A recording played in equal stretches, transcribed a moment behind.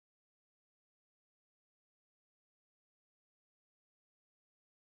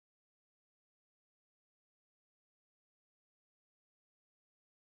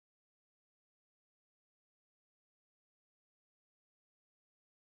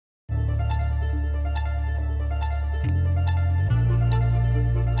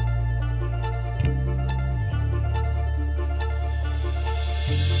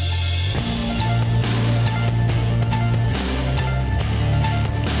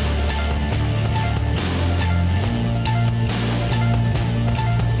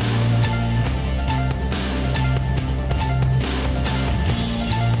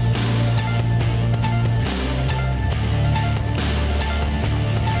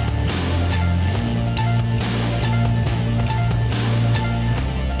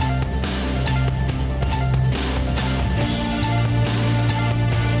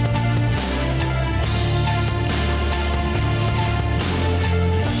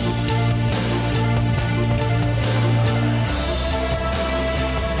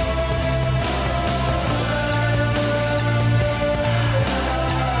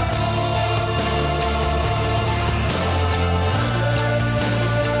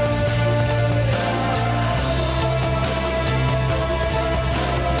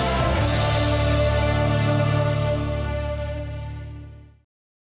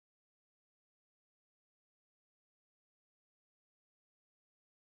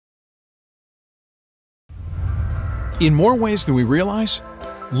In more ways than we realize,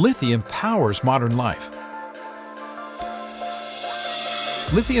 lithium powers modern life.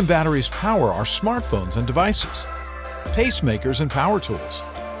 Lithium batteries power our smartphones and devices, pacemakers and power tools,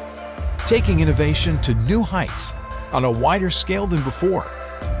 taking innovation to new heights on a wider scale than before.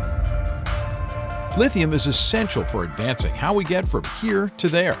 Lithium is essential for advancing how we get from here to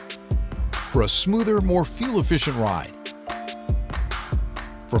there, for a smoother, more fuel-efficient ride,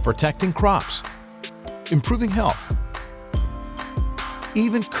 for protecting crops, improving health,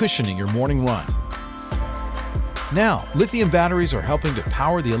 even cushioning your morning run. Now, lithium batteries are helping to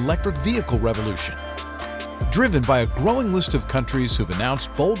power the electric vehicle revolution, driven by a growing list of countries who've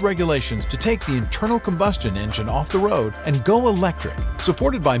announced bold regulations to take the internal combustion engine off the road and go electric,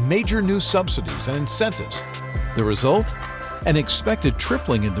 supported by major new subsidies and incentives. The result? An expected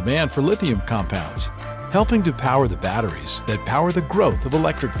tripling in demand for lithium compounds, helping to power the batteries that power the growth of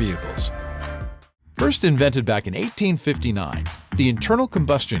electric vehicles. First invented back in 1859, the internal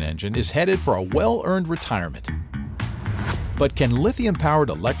combustion engine is headed for a well-earned retirement. But can lithium-powered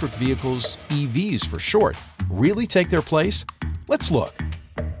electric vehicles, EVs for short, really take their place? Let's look.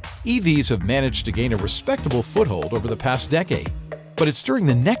 EVs have managed to gain a respectable foothold over the past decade, but it's during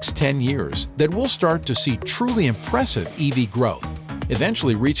the next 10 years that we'll start to see truly impressive EV growth,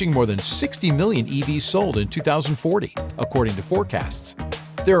 eventually reaching more than 60 million EVs sold in 2040, according to forecasts.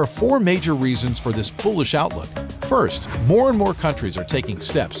 There are four major reasons for this bullish outlook. First, more and more countries are taking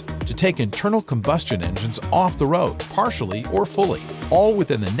steps to take internal combustion engines off the road, partially or fully, all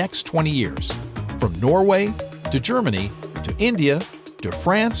within the next 20 years. From Norway to Germany to India to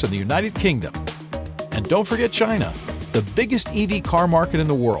France and the United Kingdom. And don't forget China, the biggest EV car market in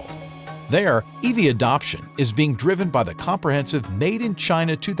the world. There, EV adoption is being driven by the comprehensive Made in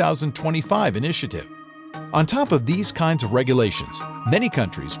China 2025 initiative. On top of these kinds of regulations, many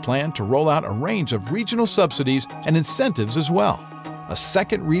countries plan to roll out a range of regional subsidies and incentives as well. A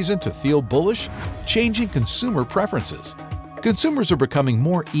second reason to feel bullish? Changing consumer preferences. Consumers are becoming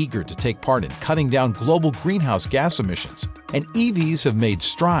more eager to take part in cutting down global greenhouse gas emissions, and EVs have made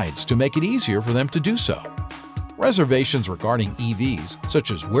strides to make it easier for them to do so. Reservations regarding EVs,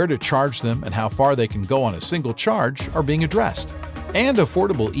 such as where to charge them and how far they can go on a single charge, are being addressed. And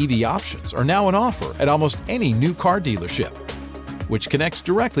affordable EV options are now on offer at almost any new car dealership. Which connects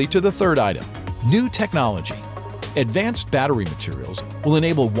directly to the third item, new technology. Advanced battery materials will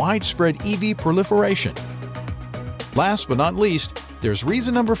enable widespread EV proliferation. Last but not least, there's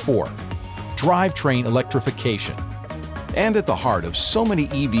reason number 4, drivetrain electrification. And at the heart of so many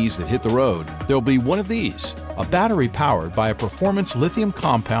EVs that hit the road, there'll be one of these, a battery powered by a performance lithium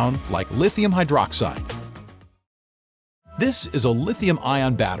compound like lithium hydroxide. This is a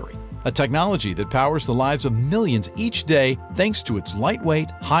lithium-ion battery, a technology that powers the lives of millions each day thanks to its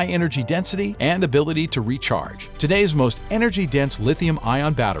lightweight, high energy density, and ability to recharge. Today's most energy-dense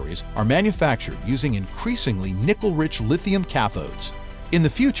lithium-ion batteries are manufactured using increasingly nickel-rich lithium cathodes. In the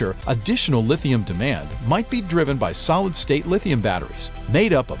future, additional lithium demand might be driven by solid-state lithium batteries,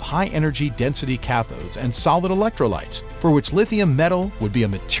 made up of high-energy density cathodes and solid electrolytes, for which lithium metal would be a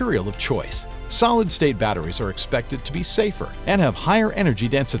material of choice. Solid-state batteries are expected to be safer and have higher energy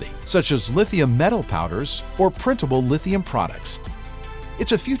density, such as lithium metal powders or printable lithium products.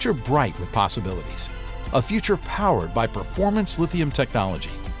 It's a future bright with possibilities, a future powered by performance lithium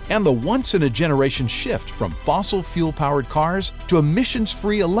technology, and the once-in-a-generation shift from fossil fuel-powered cars to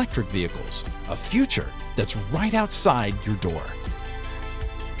emissions-free electric vehicles, a future that's right outside your door.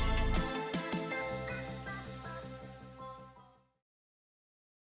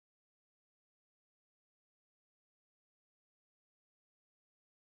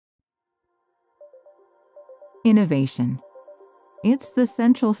 Innovation. It's the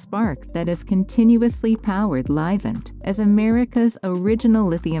central spark that has continuously powered Livent as America's original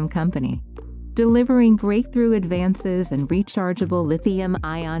lithium company, delivering breakthrough advances in rechargeable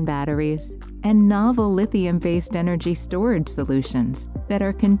lithium-ion batteries and novel lithium-based energy storage solutions that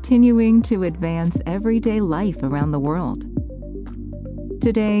are continuing to advance everyday life around the world.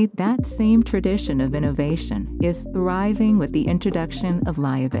 Today, that same tradition of innovation is thriving with the introduction of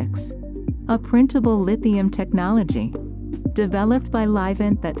Livix, a printable lithium technology developed by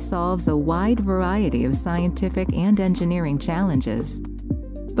Livent that solves a wide variety of scientific and engineering challenges.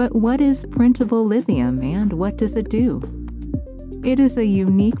 But what is printable lithium and what does it do? It is a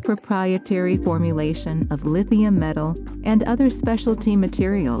unique proprietary formulation of lithium metal and other specialty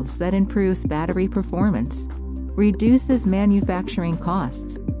materials that improves battery performance, reduces manufacturing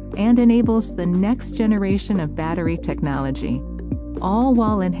costs, and enables the next generation of battery technology, all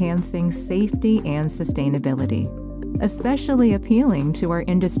while enhancing safety and sustainability, especially appealing to our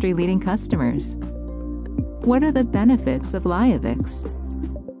industry-leading customers. What are the benefits of Livix?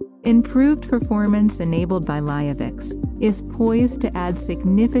 Improved performance enabled by Livix is poised to add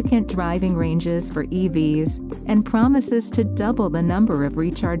significant driving ranges for EVs and promises to double the number of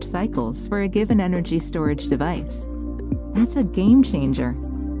recharge cycles for a given energy storage device. That's a game changer.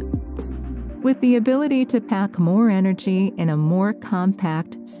 With the ability to pack more energy in a more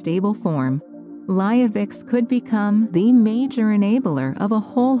compact, stable form, Livix could become the major enabler of a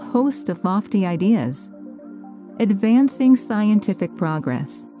whole host of lofty ideas. Advancing scientific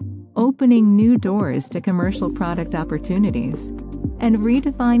progress, opening new doors to commercial product opportunities, and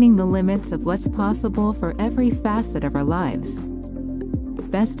redefining the limits of what's possible for every facet of our lives.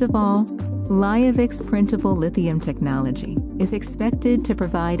 Best of all, Livix printable lithium technology is expected to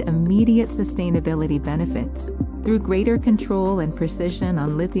provide immediate sustainability benefits through greater control and precision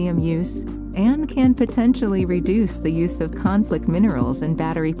on lithium use, and can potentially reduce the use of conflict minerals in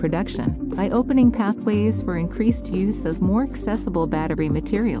battery production by opening pathways for increased use of more accessible battery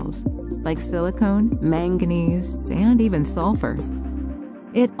materials like silicone, manganese, and even sulfur.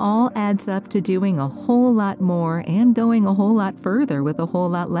 It all adds up to doing a whole lot more and going a whole lot further with a whole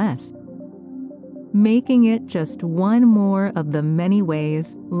lot less. Making it just one more of the many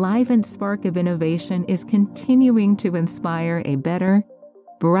ways Livent's spark of innovation is continuing to inspire a better,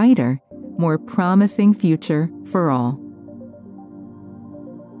 brighter, more promising future for all.